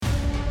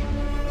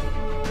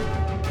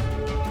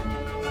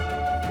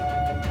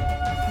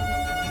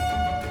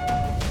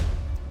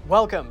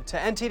Welcome to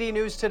NTD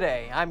News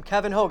Today. I'm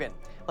Kevin Hogan.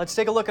 Let's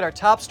take a look at our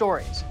top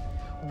stories.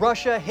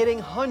 Russia hitting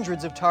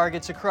hundreds of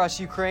targets across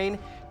Ukraine.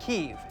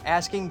 Kyiv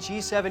asking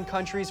G7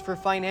 countries for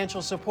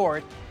financial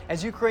support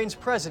as Ukraine's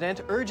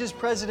president urges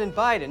President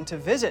Biden to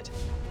visit.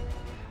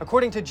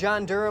 According to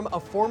John Durham, a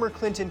former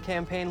Clinton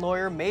campaign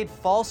lawyer made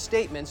false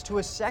statements to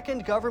a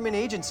second government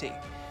agency.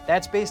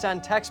 That's based on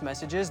text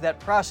messages that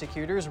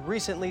prosecutors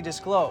recently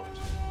disclosed.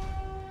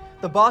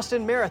 The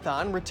Boston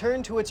Marathon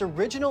returned to its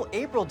original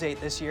April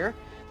date this year.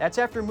 That's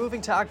after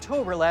moving to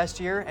October last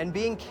year and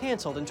being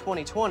canceled in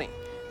 2020.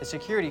 The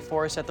security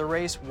force at the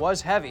race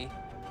was heavy.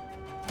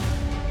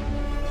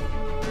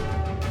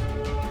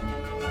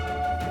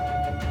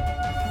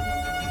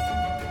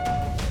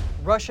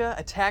 Russia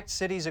attacked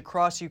cities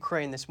across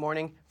Ukraine this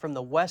morning from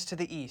the west to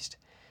the east.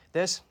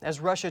 This as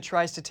Russia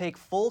tries to take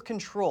full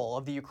control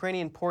of the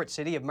Ukrainian port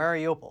city of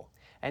Mariupol.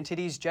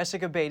 NTD's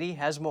Jessica Beatty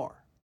has more.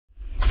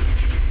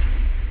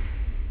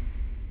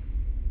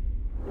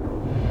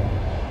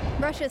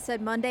 Russia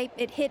said Monday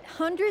it hit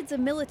hundreds of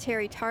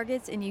military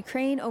targets in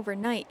Ukraine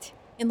overnight.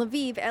 In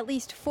Lviv, at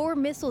least 4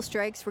 missile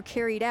strikes were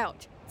carried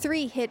out.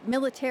 3 hit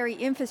military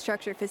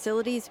infrastructure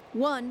facilities,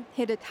 1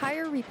 hit a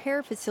tire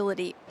repair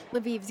facility.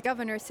 Lviv's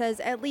governor says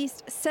at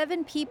least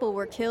 7 people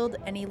were killed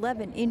and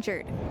 11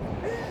 injured.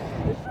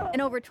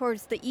 And over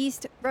towards the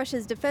east,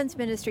 Russia's defense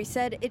ministry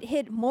said it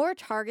hit more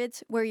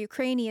targets where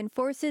Ukrainian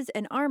forces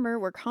and armor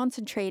were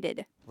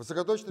concentrated.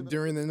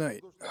 During the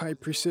night,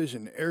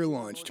 high-precision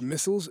air-launched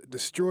missiles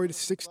destroyed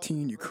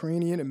 16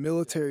 Ukrainian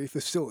military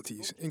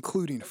facilities,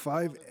 including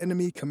 5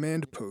 enemy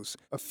command posts,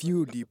 a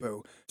fuel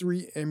depot,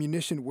 3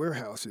 ammunition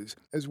warehouses,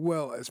 as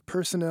well as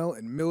personnel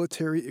and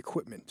military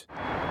equipment.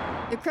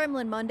 The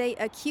Kremlin Monday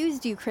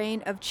accused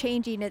Ukraine of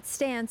changing its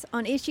stance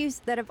on issues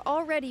that have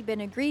already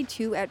been agreed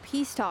to at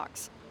peace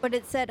talks, but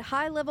it said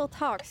high-level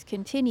talks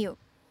continue.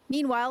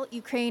 Meanwhile,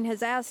 Ukraine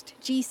has asked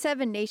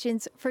G7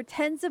 nations for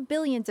tens of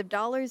billions of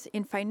dollars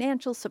in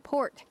financial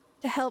support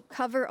to help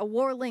cover a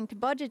war-linked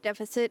budget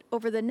deficit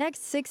over the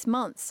next 6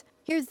 months.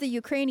 Here's the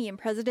Ukrainian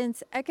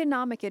president's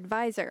economic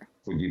advisor.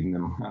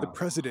 The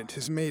president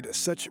has made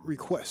such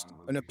request,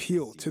 an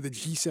appeal to the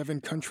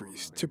G7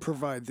 countries to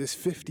provide this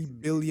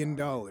 $50 billion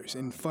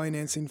in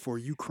financing for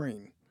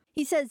Ukraine.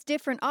 He says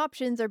different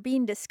options are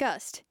being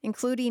discussed,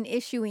 including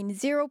issuing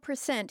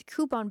 0%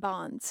 coupon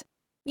bonds.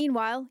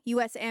 Meanwhile,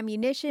 U.S.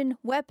 ammunition,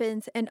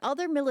 weapons, and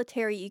other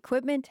military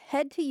equipment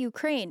head to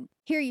Ukraine.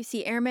 Here you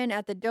see airmen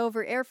at the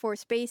Dover Air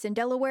Force Base in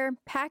Delaware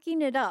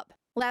packing it up.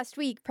 Last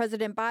week,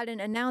 President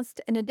Biden announced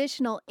an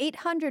additional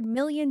 $800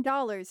 million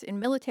in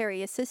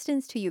military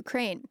assistance to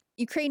Ukraine.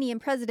 Ukrainian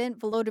President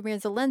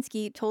Volodymyr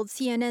Zelensky told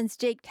CNN's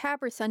Jake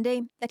Tapper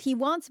Sunday that he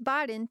wants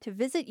Biden to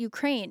visit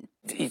Ukraine.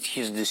 It's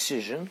his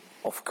decision,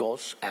 of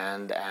course,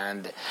 and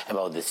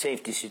about the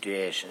safety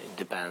situation, it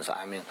depends.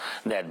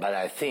 But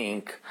I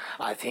think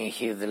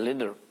he's the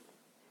leader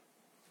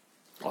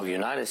of the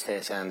United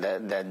States, and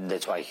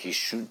that's why he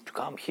should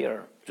come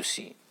here to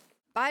see.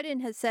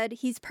 Biden has said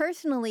he's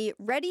personally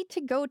ready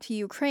to go to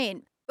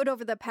Ukraine, but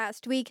over the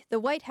past week, the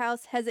White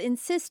House has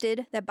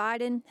insisted that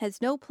Biden has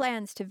no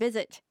plans to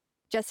visit.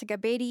 Jessica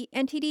Beatty,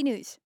 NTD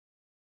News.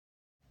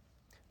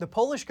 The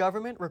Polish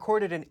government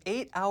recorded an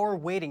 8-hour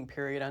waiting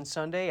period on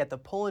Sunday at the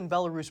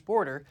Poland-Belarus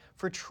border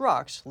for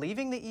trucks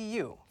leaving the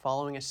EU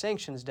following a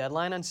sanctions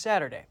deadline on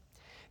Saturday.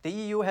 The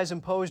EU has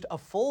imposed a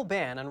full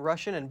ban on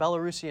Russian and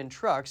Belarusian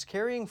trucks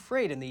carrying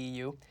freight in the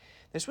EU.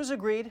 This was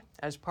agreed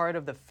as part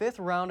of the 5th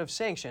round of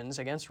sanctions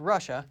against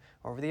Russia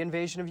over the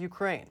invasion of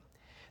Ukraine.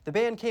 The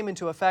ban came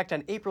into effect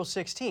on April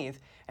 16th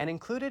and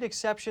included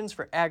exceptions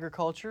for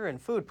agriculture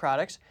and food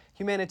products,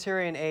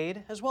 humanitarian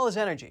aid, as well as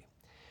energy.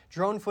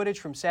 Drone footage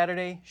from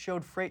Saturday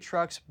showed freight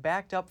trucks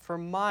backed up for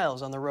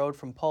miles on the road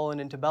from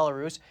Poland into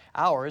Belarus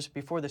hours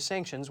before the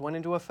sanctions went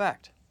into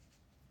effect.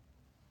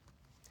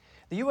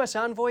 The U.S.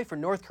 envoy for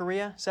North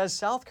Korea says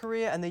South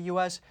Korea and the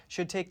U.S.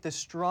 should take the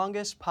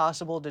strongest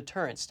possible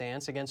deterrent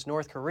stance against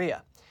North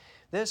Korea.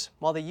 This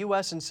while the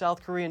U.S. and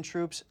South Korean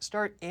troops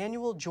start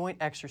annual joint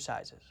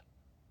exercises.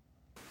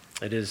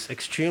 It is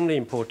extremely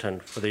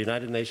important for the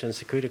United Nations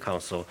Security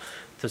Council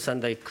to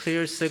send a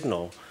clear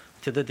signal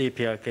to the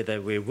DPRK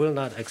that we will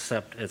not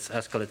accept its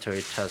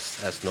escalatory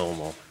tests as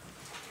normal.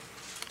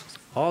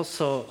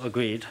 Also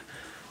agreed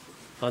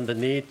on the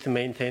need to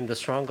maintain the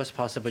strongest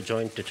possible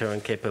joint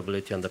deterrent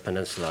capability on the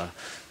peninsula.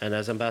 And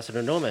as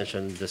Ambassador No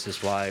mentioned, this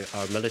is why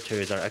our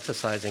militaries are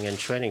exercising and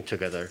training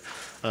together,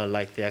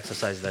 like the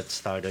exercise that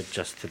started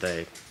just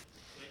today.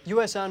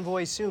 U.S.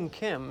 Envoy Sung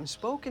Kim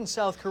spoke in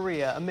South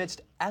Korea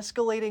amidst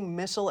escalating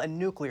missile and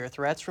nuclear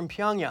threats from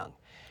Pyongyang.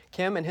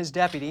 Kim and his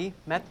deputy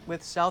met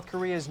with South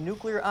Korea's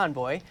nuclear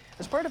envoy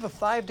as part of a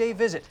 5-day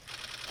visit.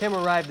 Kim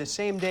arrived the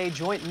same day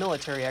joint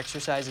military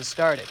exercises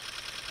started.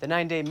 The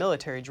 9-day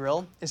military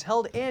drill is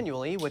held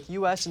annually with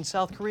U.S. and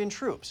South Korean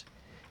troops.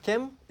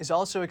 Kim is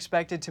also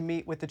expected to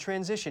meet with the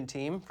transition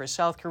team for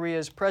South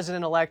Korea's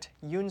President-elect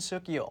Yoon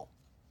Suk-yeol.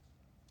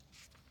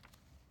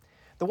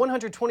 The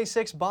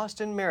 126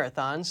 Boston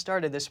Marathon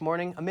started this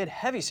morning amid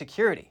heavy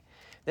security.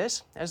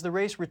 This as the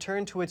race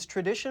returned to its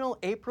traditional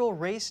April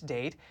race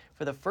date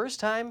for the first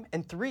time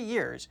in 3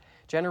 years,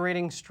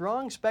 generating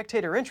strong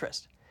spectator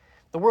interest.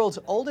 The world's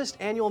oldest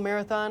annual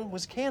marathon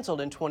was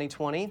canceled in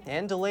 2020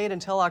 and delayed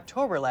until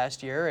October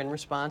last year in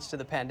response to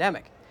the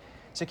pandemic.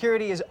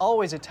 Security is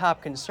always a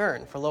top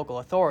concern for local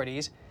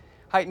authorities.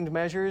 Heightened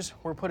measures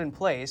were put in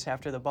place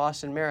after the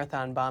Boston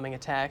Marathon bombing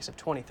attacks of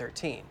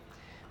 2013.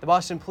 The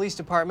Boston Police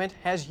Department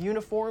has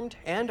uniformed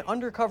and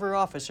undercover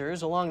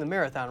officers along the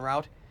marathon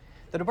route.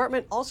 The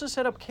department also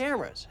set up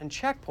cameras and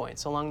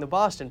checkpoints along the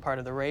Boston part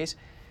of the race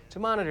to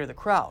monitor the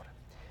crowd.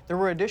 There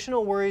were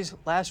additional worries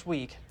last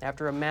week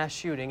after a mass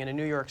shooting in a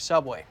New York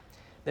subway.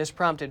 This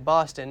prompted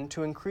Boston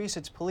to increase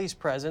its police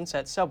presence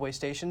at subway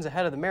stations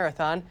ahead of the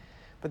marathon,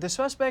 but the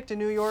suspect in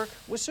New York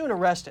was soon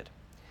arrested.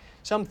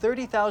 Some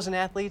 30,000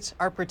 athletes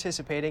are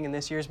participating in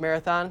this year's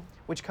marathon,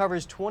 which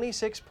covers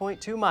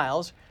 26.2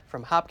 miles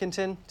from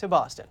Hopkinton to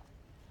Boston.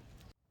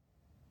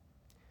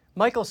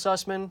 Michael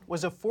Sussman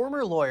was a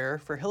former lawyer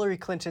for Hillary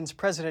Clinton's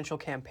presidential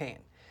campaign.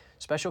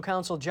 Special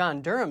counsel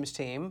John Durham's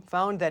team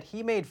found that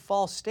he made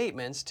false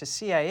statements to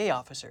CIA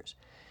officers.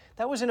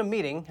 That was in a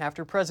meeting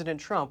after President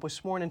Trump was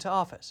sworn into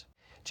office.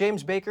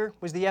 James Baker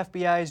was the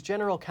FBI's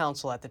general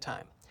counsel at the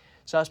time.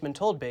 Sussman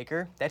told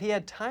Baker that he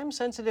had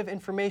time-sensitive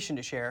information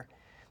to share.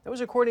 That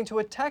was according to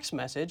a text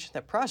message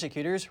that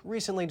prosecutors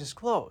recently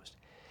disclosed.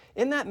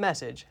 In that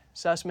message,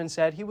 Sussman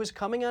said he was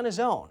coming on his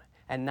own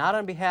and not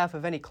on behalf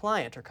of any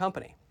client or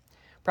company.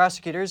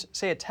 Prosecutors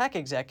say a tech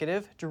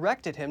executive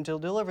directed him to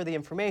deliver the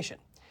information,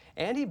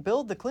 and he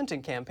billed the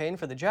Clinton campaign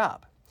for the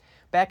job.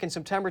 Back in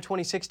September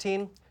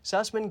 2016,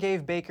 Sussman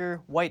gave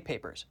Baker white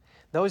papers.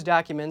 Those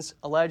documents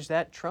allege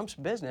that Trump's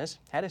business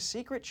had a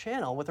secret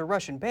channel with a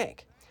Russian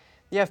bank.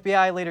 The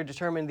FBI later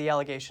determined the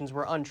allegations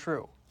were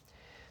untrue.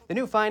 The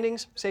new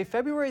findings say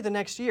February the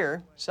next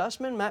year,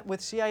 Sussman met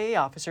with CIA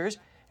officers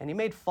and he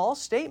made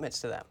false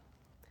statements to them.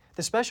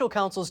 The special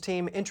counsel's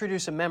team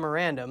introduced a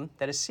memorandum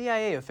that a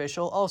CIA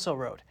official also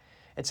wrote.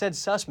 It said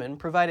Sussman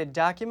provided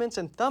documents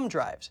and thumb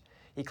drives.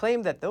 He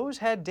claimed that those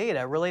had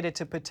data related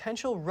to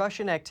potential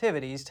Russian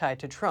activities tied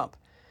to Trump.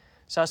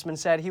 Sussman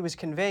said he was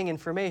conveying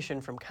information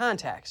from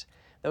contacts.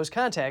 Those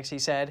contacts, he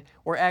said,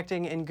 were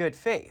acting in good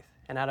faith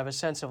and out of a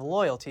sense of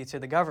loyalty to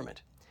the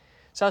government.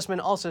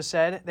 Sussman also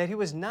said that he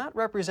was not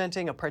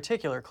representing a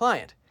particular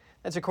client.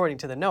 That's according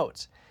to the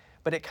notes.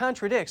 But it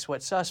contradicts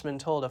what Sussman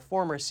told a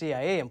former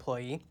CIA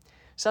employee.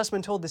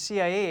 Sussman told the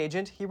CIA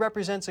agent he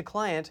represents a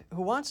client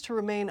who wants to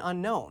remain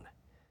unknown.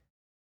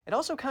 It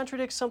also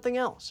contradicts something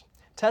else,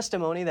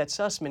 testimony that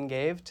Sussman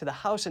gave to the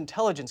House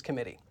Intelligence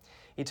Committee.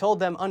 He told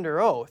them under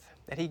oath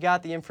that he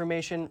got the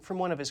information from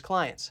one of his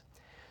clients.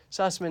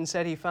 Sussman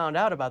said he found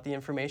out about the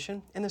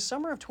information in the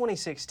summer of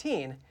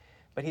 2016,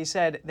 but he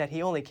said that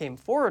he only came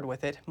forward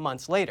with it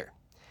months later.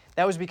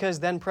 That was because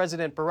then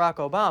President Barack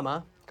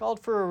Obama called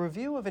for a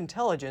review of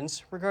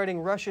intelligence regarding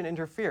Russian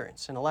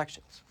interference in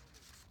elections.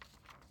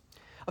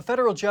 A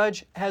federal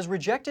judge has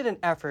rejected an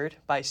effort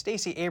by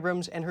Stacey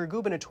Abrams and her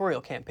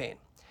gubernatorial campaign.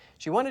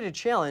 She wanted to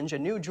challenge a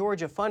new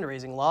Georgia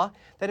fundraising law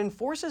that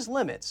enforces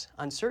limits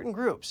on certain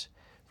groups.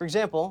 For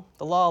example,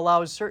 the law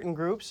allows certain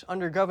groups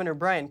under Governor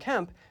Brian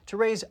Kemp to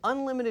raise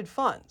unlimited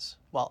funds,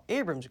 while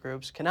Abrams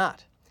groups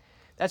cannot.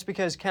 That's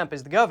because Kemp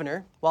is the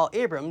governor, while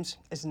Abrams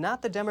is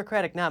not the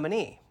Democratic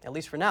nominee, at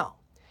least for now.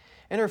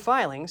 In her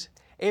filings,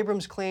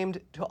 Abrams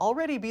claimed to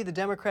already be the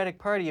Democratic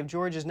Party of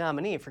Georgia's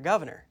nominee for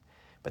governor,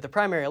 but the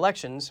primary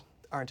elections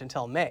aren't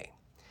until May.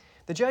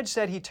 The judge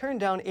said he turned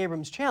down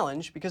Abrams'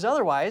 challenge because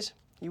otherwise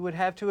he would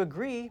have to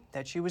agree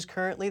that she was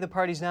currently the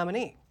party's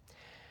nominee.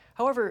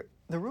 However,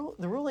 the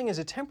ruling is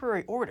a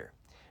temporary order,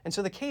 and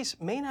so the case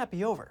may not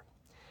be over.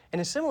 In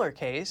a similar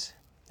case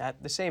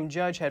that the same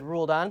judge had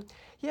ruled on,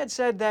 he had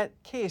said that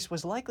case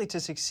was likely to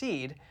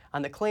succeed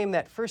on the claim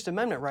that First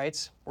Amendment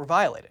rights were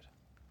violated.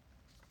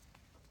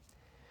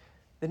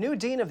 The new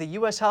dean of the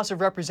U.S. House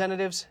of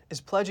Representatives is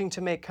pledging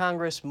to make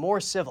Congress more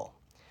civil.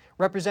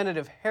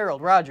 Representative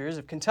Harold Rogers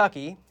of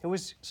Kentucky, who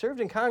has served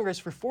in Congress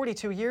for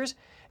 42 years,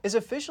 is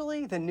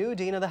officially the new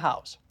dean of the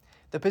House.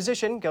 The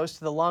position goes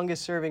to the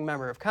longest-serving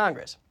member of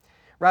Congress.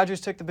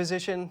 Rogers took the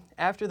position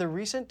after the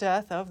recent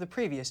death of the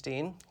previous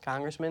dean,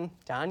 Congressman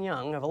Don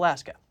Young of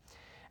Alaska.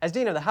 As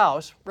Dean of the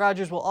House,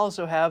 Rogers will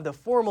also have the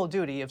formal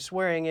duty of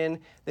swearing in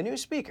the new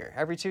Speaker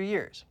every 2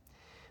 years.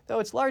 Though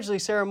it's largely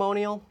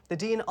ceremonial, the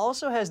Dean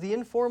also has the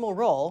informal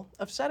role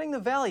of setting the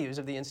values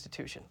of the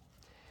institution.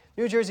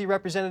 New Jersey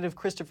Representative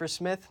Christopher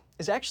Smith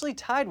is actually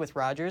tied with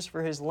Rogers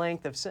for his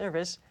length of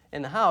service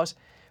in the House,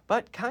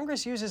 but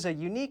Congress uses a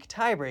unique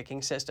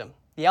tie-breaking system,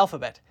 the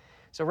alphabet,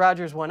 so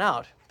Rogers won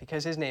out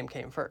because his name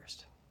came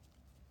first.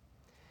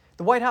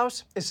 The White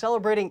House is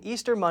celebrating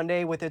Easter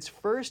Monday with its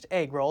first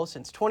egg roll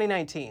since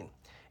 2019.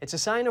 It's a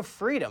sign of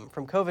freedom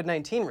from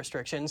COVID-19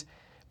 restrictions,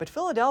 but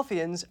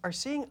Philadelphians are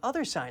seeing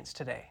other signs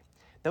today.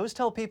 Those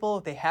tell people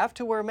they have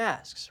to wear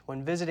masks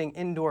when visiting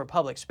indoor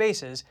public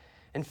spaces,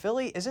 and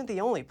Philly isn't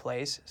the only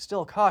place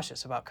still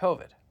cautious about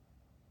COVID.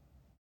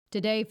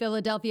 Today,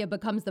 Philadelphia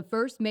becomes the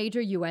first major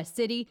U.S.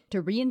 city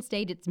to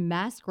reinstate its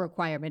mask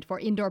requirement for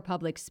indoor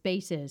public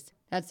spaces.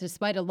 That's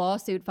despite a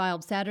lawsuit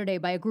filed Saturday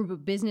by a group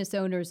of business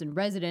owners and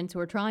residents who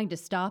are trying to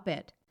stop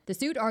it. The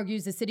suit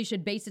argues the city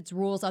should base its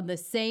rules on the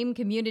same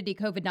community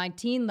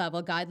COVID-19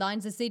 level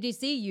guidelines the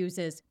CDC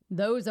uses.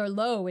 Those are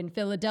low in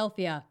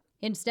Philadelphia.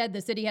 Instead,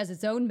 the city has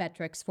its own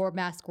metrics for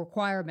mask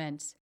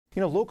requirements. You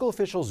know, local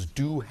officials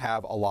do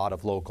have a lot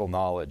of local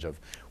knowledge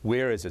of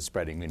where is it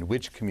spreading, in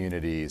which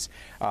communities.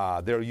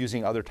 They're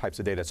using other types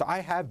of data. So I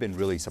have been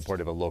really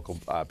supportive of local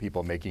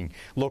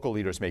local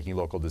leaders making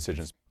local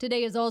decisions.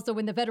 Today is also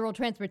when the federal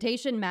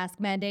transportation mask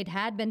mandate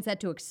had been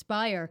set to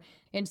expire.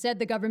 Instead,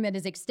 the government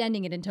is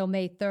extending it until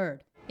May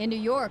 3rd. In New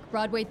York,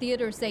 Broadway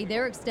theaters say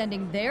they're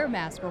extending their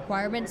mask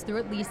requirements through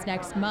at least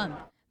next month.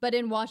 But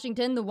in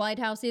Washington, the White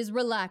House is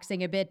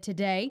relaxing a bit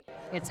today.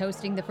 It's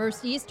hosting the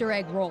first Easter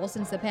egg roll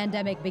since the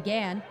pandemic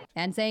began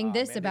and saying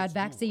this about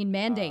vaccine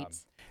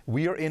mandates.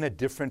 We are in a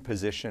different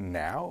position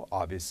now,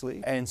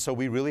 obviously, and so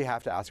we really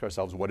have to ask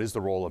ourselves, what is the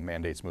role of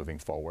mandates moving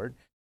forward?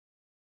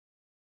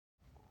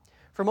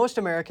 For most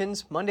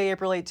Americans, Monday,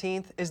 April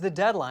 18th is the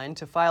deadline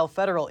to file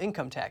federal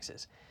income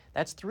taxes.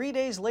 That's 3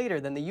 days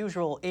later than the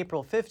usual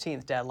April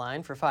 15th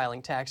deadline for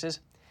filing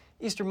taxes.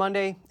 Easter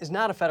Monday is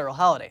not a federal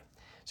holiday,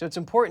 so it's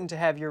important to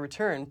have your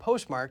return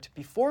postmarked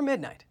before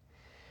midnight.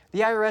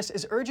 The IRS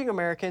is urging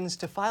Americans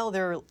to file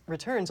their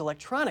returns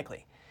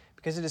electronically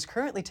because it is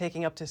currently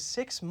taking up to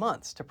 6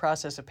 months to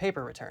process a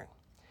paper return.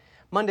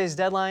 Monday's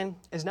deadline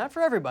is not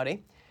for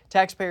everybody.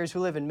 Taxpayers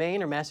who live in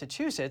Maine or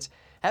Massachusetts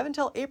have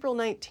until April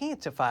 19th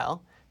to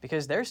file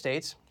because their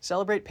states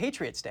celebrate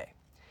Patriots' Day.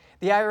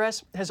 The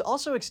IRS has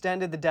also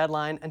extended the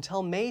deadline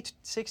until May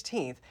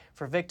 16th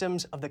for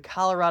victims of the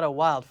Colorado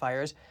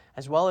wildfires,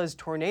 as well as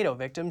tornado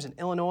victims in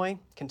Illinois,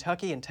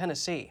 Kentucky, and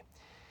Tennessee.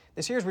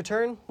 This year's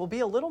return will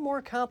be a little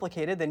more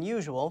complicated than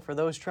usual for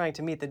those trying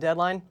to meet the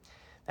deadline.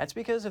 That's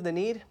because of the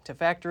need to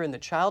factor in the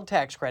child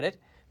tax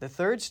credit, the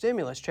third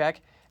stimulus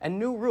check, and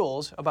new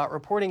rules about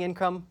reporting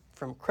income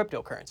from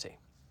cryptocurrency.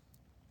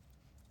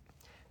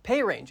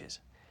 Pay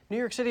ranges. New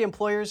York City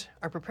employers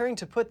are preparing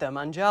to put them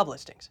on job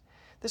listings.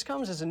 This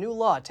comes as a new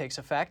law takes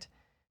effect.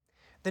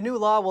 The new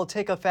law will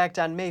take effect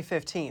on May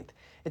 15th.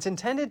 It's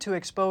intended to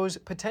expose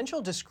potential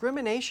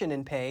discrimination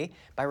in pay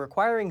by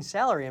requiring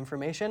salary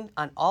information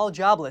on all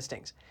job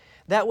listings.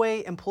 That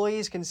way,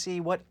 employees can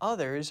see what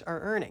others are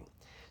earning.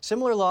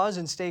 Similar laws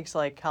in states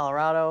like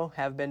Colorado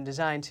have been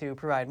designed to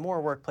provide more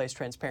workplace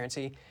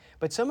transparency,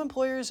 but some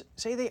employers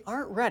say they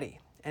aren't ready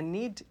and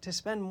need to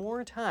spend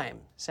more time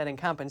setting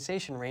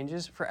compensation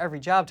ranges for every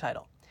job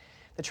title.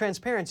 The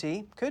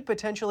transparency could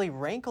potentially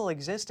rankle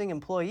existing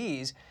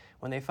employees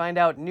when they find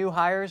out new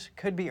hires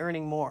could be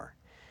earning more.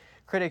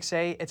 Critics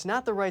say it's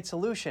not the right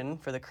solution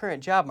for the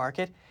current job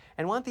market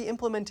and want the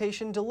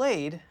implementation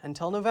delayed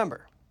until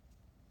November.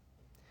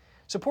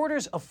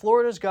 Supporters of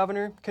Florida's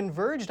governor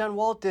converged on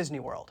Walt Disney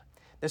World.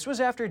 This was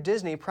after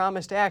Disney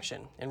promised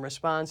action in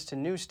response to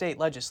new state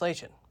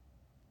legislation.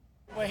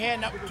 We're here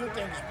now for two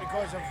things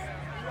because of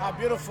how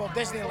beautiful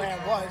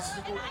Disneyland was.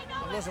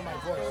 I'm losing my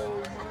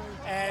voice.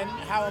 And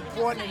how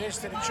important it is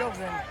to the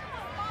children.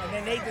 And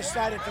then they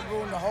decided to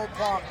ruin the whole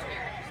park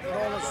with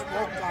all this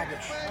woke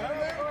garbage.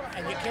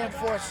 And you can't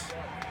force,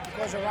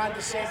 because of Ron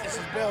DeSantis'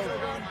 bill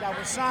that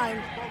was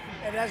signed,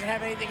 it doesn't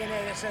have anything in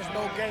there that says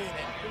no gay in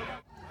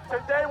it.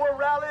 Today we're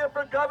rallying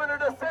for Governor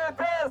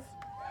DeSantis.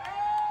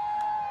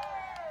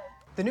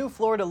 The new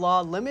Florida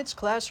law limits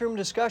classroom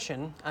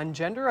discussion on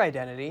gender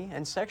identity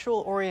and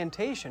sexual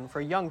orientation for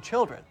young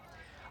children.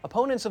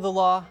 Opponents of the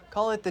law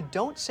call it the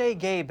Don't Say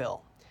Gay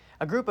bill.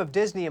 A group of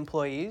Disney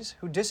employees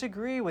who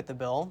disagree with the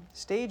bill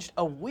staged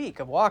a week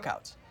of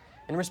walkouts.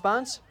 In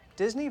response,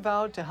 Disney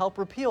vowed to help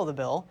repeal the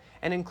bill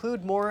and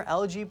include more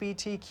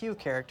LGBTQ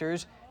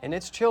characters in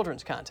its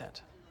children's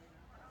content.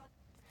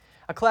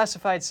 A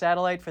classified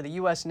satellite for the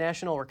U.S.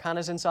 National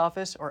Reconnaissance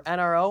Office, or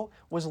NRO,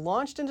 was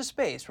launched into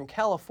space from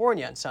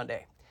California on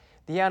Sunday.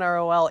 The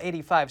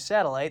NROL-85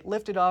 satellite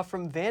lifted off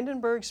from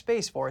Vandenberg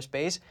Space Force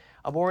Base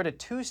aboard a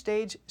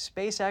two-stage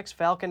SpaceX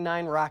Falcon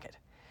 9 rocket.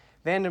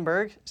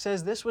 Vandenberg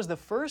says this was the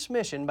first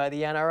mission by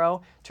the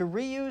NRO to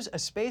reuse a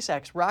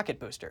SpaceX rocket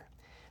booster.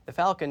 The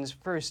Falcon's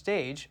first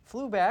stage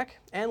flew back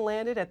and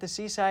landed at the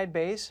Seaside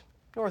Base,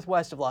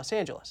 northwest of Los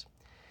Angeles.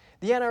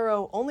 The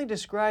NRO only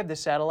described the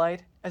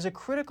satellite as a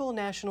critical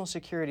national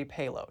security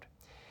payload.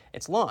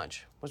 Its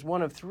launch was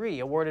one of 3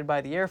 awarded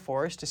by the Air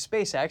Force to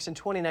SpaceX in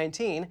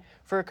 2019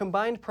 for a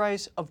combined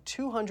price of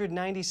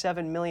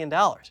 $297 million.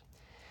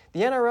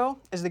 The NRO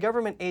is the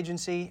government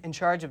agency in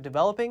charge of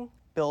developing,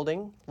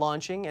 building,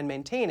 launching, and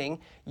maintaining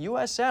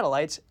U.S.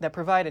 satellites that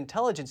provide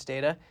intelligence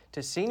data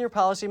to senior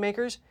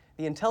policymakers,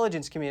 the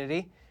intelligence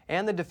community,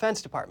 and the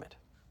Defense Department.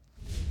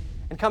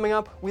 And coming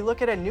up, we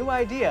look at a new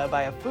idea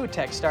by a food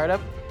tech startup.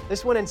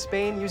 This one in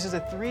Spain uses a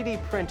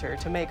 3D printer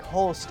to make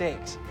whole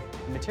steaks.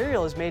 The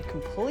material is made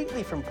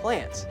completely from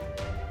plants.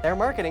 They're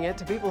marketing it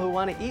to people who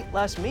want to eat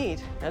less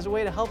meat as a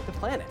way to help the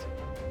planet.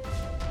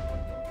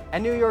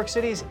 And New York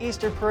City's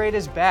Easter parade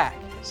is back.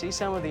 See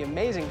some of the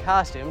amazing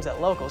costumes that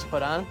locals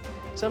put on.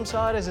 Some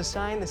saw it as a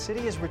sign the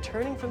city is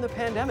returning from the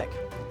pandemic.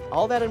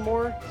 All that and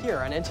more here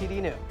on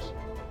NTD News.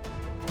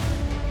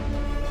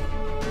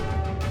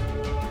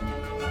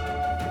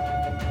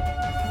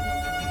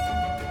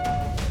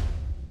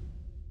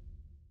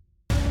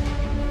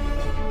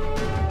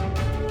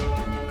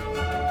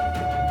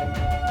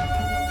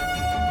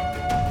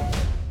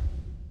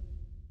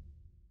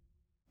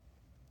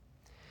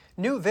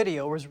 New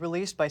video was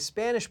released by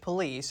Spanish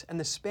police and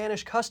the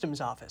Spanish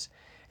Customs Office.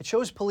 It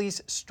shows police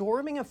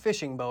storming a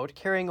fishing boat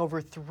carrying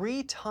over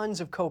 3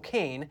 tons of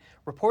cocaine,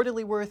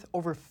 reportedly worth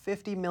over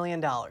 $50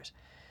 million.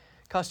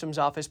 Customs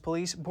Office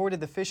police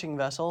boarded the fishing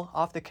vessel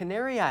off the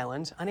Canary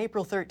Islands on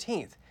April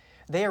 13th.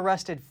 They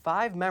arrested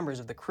 5 members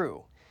of the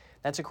crew.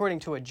 That's according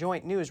to a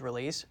joint news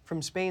release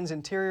from Spain's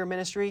Interior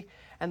Ministry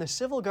and the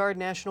Civil Guard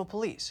National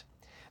Police.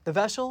 The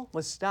vessel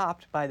was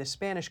stopped by the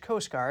Spanish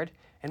Coast Guard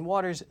in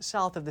waters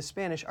south of the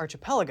Spanish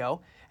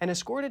archipelago and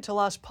escorted to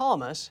Las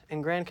Palmas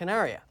in Gran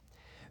Canaria.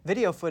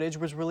 Video footage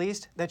was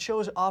released that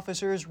shows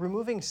officers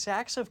removing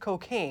sacks of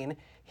cocaine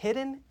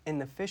hidden in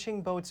the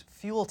fishing boat's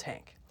fuel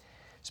tank.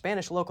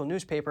 Spanish local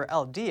newspaper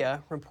El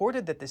Dia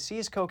reported that the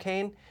seized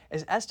cocaine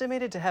is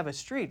estimated to have a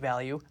street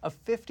value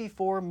of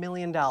 $54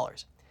 million.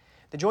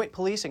 The Joint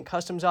Police and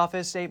Customs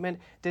Office statement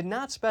did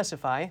not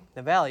specify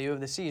the value of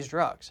the seized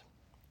drugs.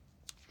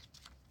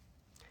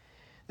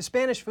 The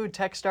Spanish food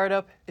tech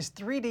startup is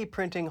 3D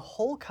printing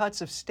whole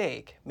cuts of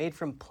steak made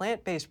from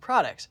plant-based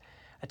products,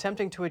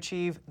 attempting to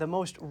achieve the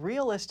most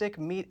realistic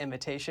meat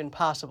imitation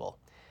possible.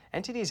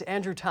 NTD's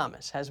Andrew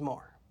Thomas has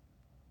more.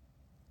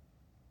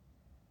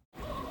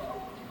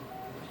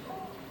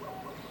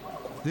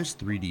 This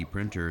 3D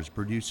printer is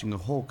producing a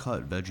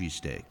whole-cut veggie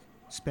steak.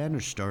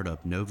 Spanish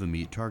startup Nova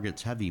Meat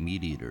targets heavy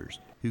meat eaters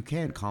who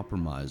can't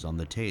compromise on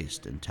the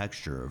taste and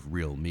texture of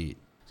real meat.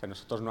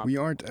 We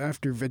aren't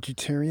after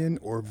vegetarian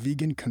or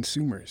vegan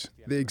consumers.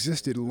 They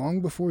existed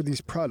long before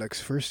these products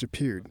first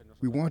appeared.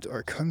 We want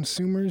our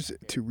consumers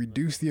to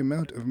reduce the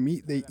amount of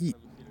meat they eat,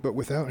 but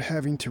without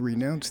having to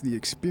renounce the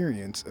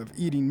experience of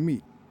eating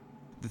meat.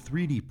 The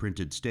 3D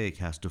printed steak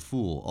has to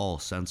fool all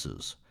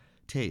senses: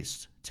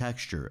 taste,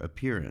 texture,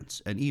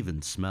 appearance, and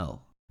even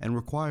smell, and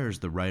requires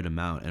the right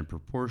amount and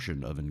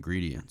proportion of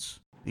ingredients,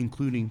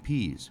 including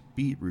peas,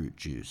 beetroot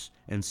juice,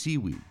 and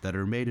seaweed that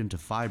are made into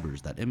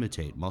fibers that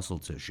imitate muscle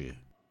tissue.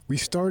 We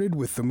started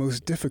with the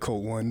most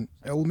difficult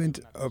element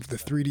of the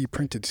 3D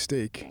printed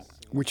steak,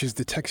 which is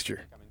the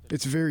texture.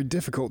 It's very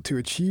difficult to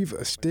achieve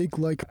a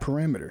steak-like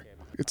parameter.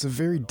 It's a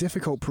very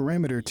difficult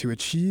parameter to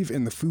achieve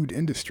in the food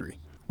industry.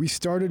 We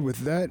started with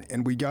that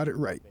and we got it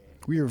right.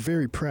 We are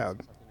very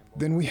proud.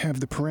 Then we have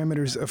the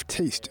parameters of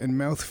taste and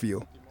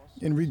mouthfeel.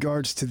 In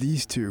regards to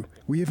these two,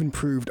 we have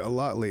improved a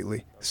lot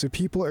lately, so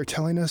people are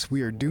telling us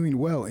we are doing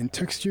well in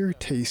texture,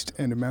 taste,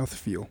 and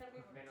mouthfeel.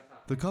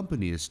 The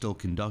company is still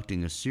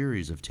conducting a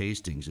series of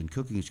tastings in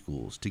cooking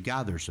schools to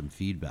gather some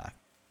feedback.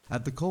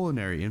 At the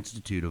Culinary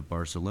Institute of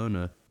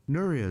Barcelona,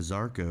 Nuria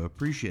Zarco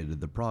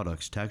appreciated the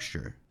product's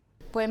texture.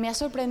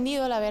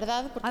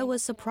 I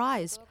was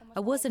surprised. I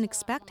wasn't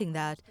expecting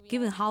that,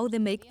 given how they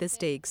make the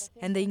steaks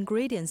and the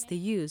ingredients they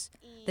use.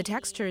 The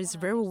texture is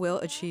very well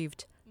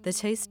achieved. The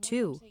taste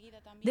too.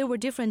 There were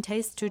different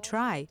tastes to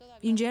try.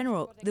 In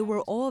general, they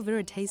were all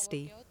very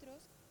tasty.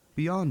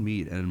 Beyond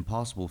Meat and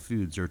Impossible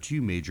Foods are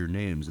 2 major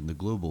names in the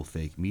global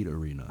fake meat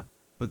arena,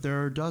 but there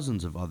are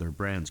dozens of other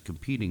brands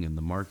competing in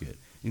the market,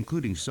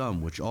 including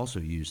some which also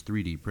use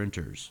 3D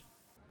printers.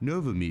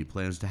 Nova Meat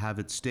plans to have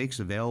its steaks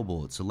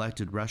available at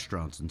selected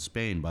restaurants in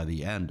Spain by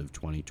the end of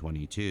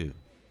 2022.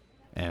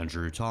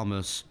 Andrew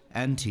Thomas,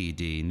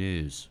 NTD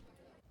News.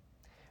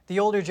 The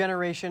older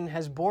generation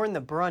has borne the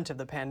brunt of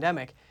the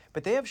pandemic,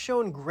 but they have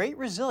shown great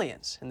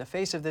resilience in the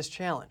face of this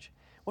challenge.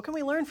 What can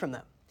we learn from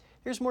them?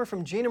 Here's more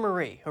from Gina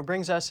Marie, who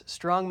brings us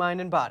Strong Mind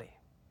and Body.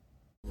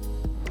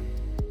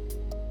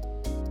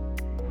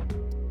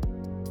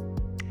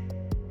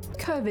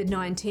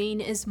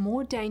 COVID-19 is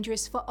more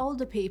dangerous for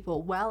older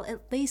people. Well,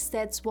 at least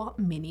that's what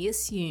many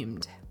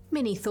assumed.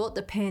 Many thought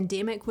the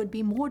pandemic would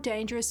be more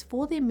dangerous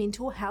for their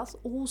mental health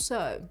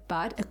also.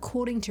 But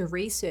according to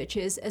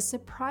researchers, a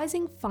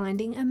surprising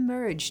finding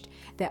emerged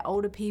that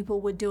older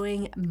people were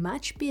doing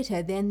much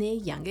better than their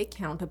younger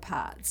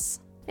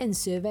counterparts. In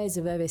surveys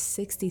of over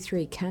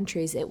 63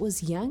 countries, it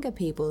was younger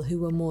people who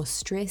were more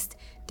stressed,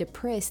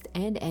 depressed,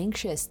 and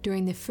anxious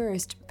during the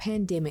first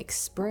pandemic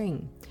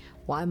spring.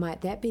 Why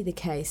might that be the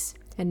case?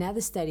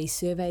 Another study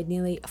surveyed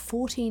nearly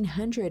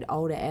 1,400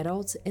 older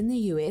adults in the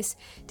US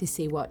to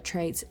see what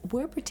traits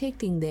were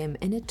protecting them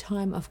in a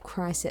time of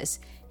crisis.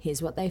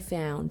 Here's what they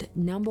found.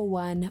 Number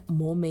 1,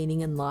 more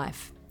meaning in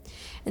life.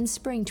 In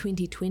spring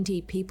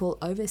 2020, people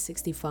over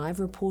 65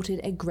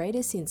 reported a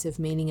greater sense of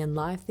meaning in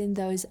life than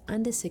those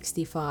under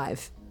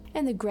 65.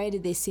 And the greater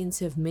their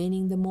sense of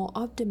meaning, the more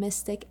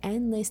optimistic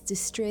and less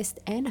distressed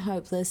and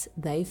hopeless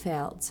they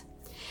felt.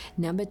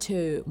 Number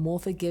 2, more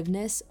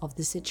forgiveness of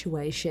the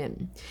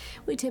situation.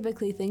 We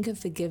typically think of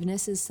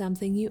forgiveness as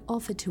something you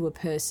offer to a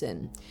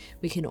person.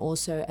 We can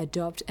also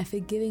adopt a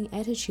forgiving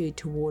attitude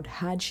toward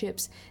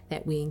hardships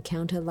that we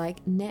encounter,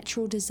 like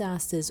natural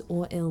disasters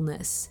or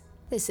illness.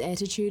 This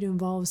attitude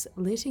involves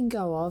letting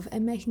go of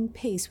and making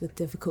peace with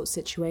difficult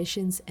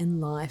situations in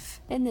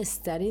life. In this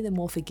study, the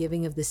more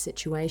forgiving of the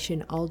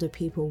situation older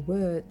people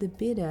were, the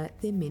better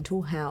their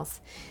mental health.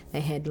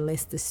 They had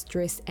less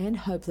distress and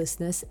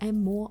hopelessness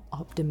and more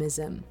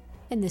optimism.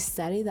 In this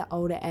study, the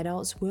older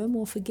adults were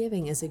more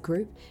forgiving as a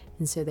group,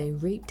 and so they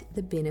reaped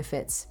the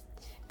benefits.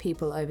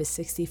 People over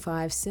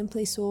 65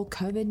 simply saw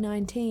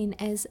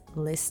COVID-19 as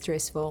less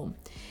stressful.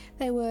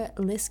 They were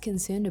less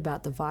concerned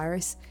about the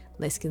virus,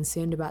 less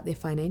concerned about their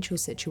financial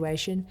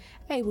situation,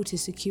 able to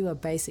secure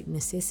basic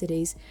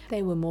necessities.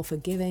 They were more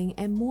forgiving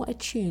and more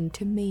attuned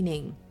to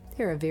meaning.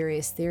 There are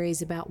various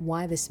theories about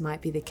why this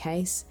might be the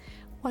case.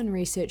 One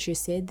researcher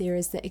said there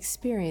is the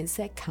experience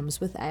that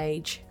comes with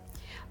age.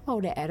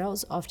 Older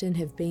adults often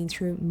have been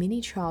through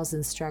many trials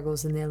and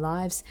struggles in their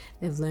lives.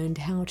 They've learned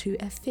how to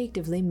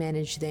effectively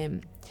manage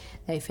them.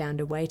 They found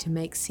a way to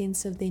make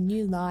sense of their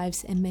new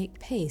lives and make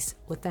peace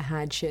with the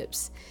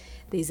hardships.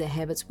 These are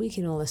habits we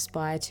can all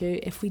aspire to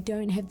if we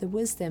don't have the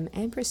wisdom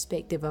and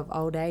perspective of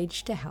old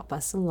age to help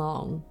us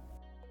along.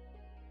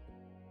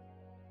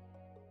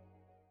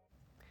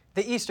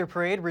 The Easter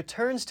Parade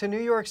returns to New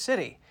York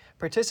City.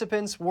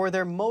 Participants wore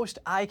their most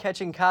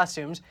eye-catching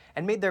costumes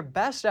and made their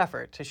best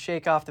effort to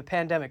shake off the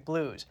pandemic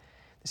blues.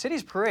 The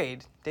city's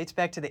parade dates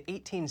back to the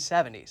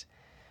 1870s.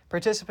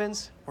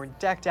 Participants were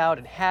decked out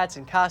in hats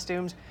and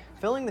costumes,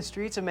 filling the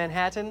streets of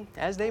Manhattan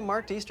as they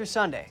marked Easter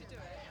Sunday.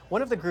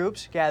 One of the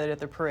groups gathered at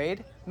the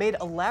parade made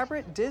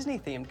elaborate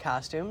Disney-themed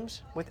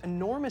costumes with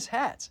enormous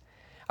hats.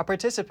 A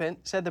participant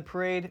said the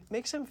parade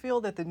makes him feel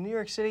that the New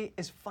York City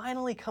is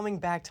finally coming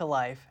back to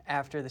life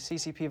after the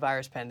CCP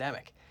virus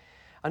pandemic.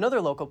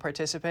 Another local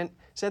participant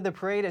said the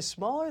parade is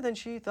smaller than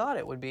she thought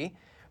it would be,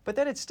 but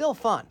that it's still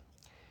fun.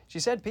 She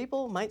said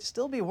people might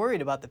still be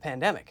worried about the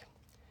pandemic.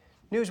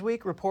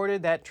 Newsweek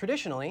reported that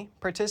traditionally,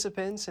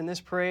 participants in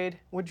this parade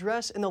would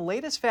dress in the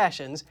latest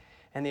fashions,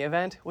 and the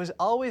event was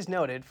always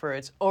noted for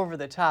its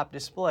over-the-top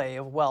display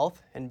of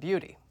wealth and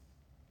beauty.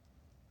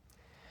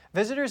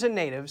 Visitors and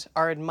natives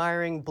are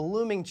admiring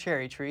blooming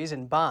cherry trees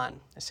in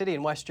Bonn, a city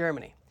in West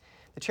Germany.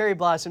 The cherry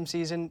blossom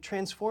season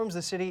transforms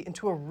the city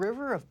into a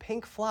river of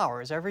pink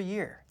flowers every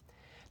year.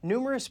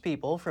 Numerous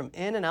people from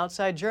in and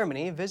outside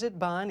Germany visit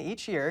Bonn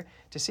each year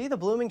to see the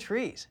blooming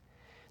trees.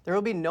 There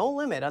will be no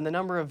limit on the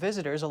number of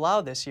visitors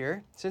allowed this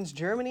year, since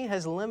Germany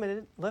has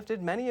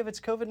lifted many of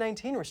its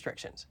COVID-19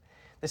 restrictions.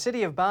 The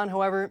city of Bonn,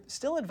 however,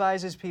 still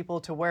advises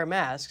people to wear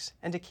masks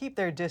and to keep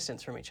their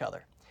distance from each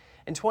other.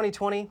 In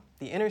 2020,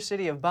 the inner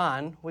city of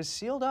Bonn was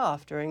sealed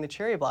off during the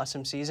cherry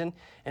blossom season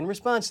in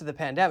response to the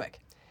pandemic.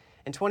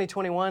 In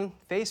 2021,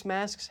 face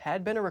masks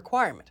had been a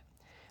requirement.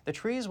 The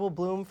trees will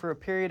bloom for a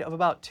period of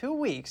about 2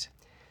 weeks.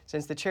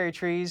 Since the cherry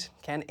trees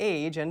can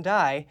age and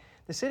die,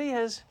 the city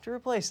has to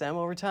replace them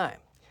over time.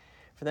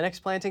 For the next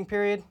planting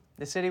period,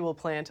 the city will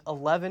plant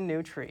 11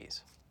 new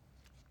trees.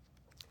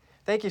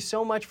 Thank you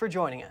so much for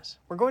joining us.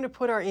 We're going to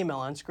put our email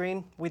on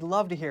screen. We'd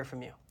love to hear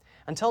from you.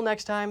 Until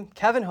next time,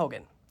 Kevin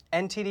Hogan,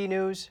 NTD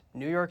News,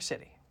 New York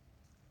City.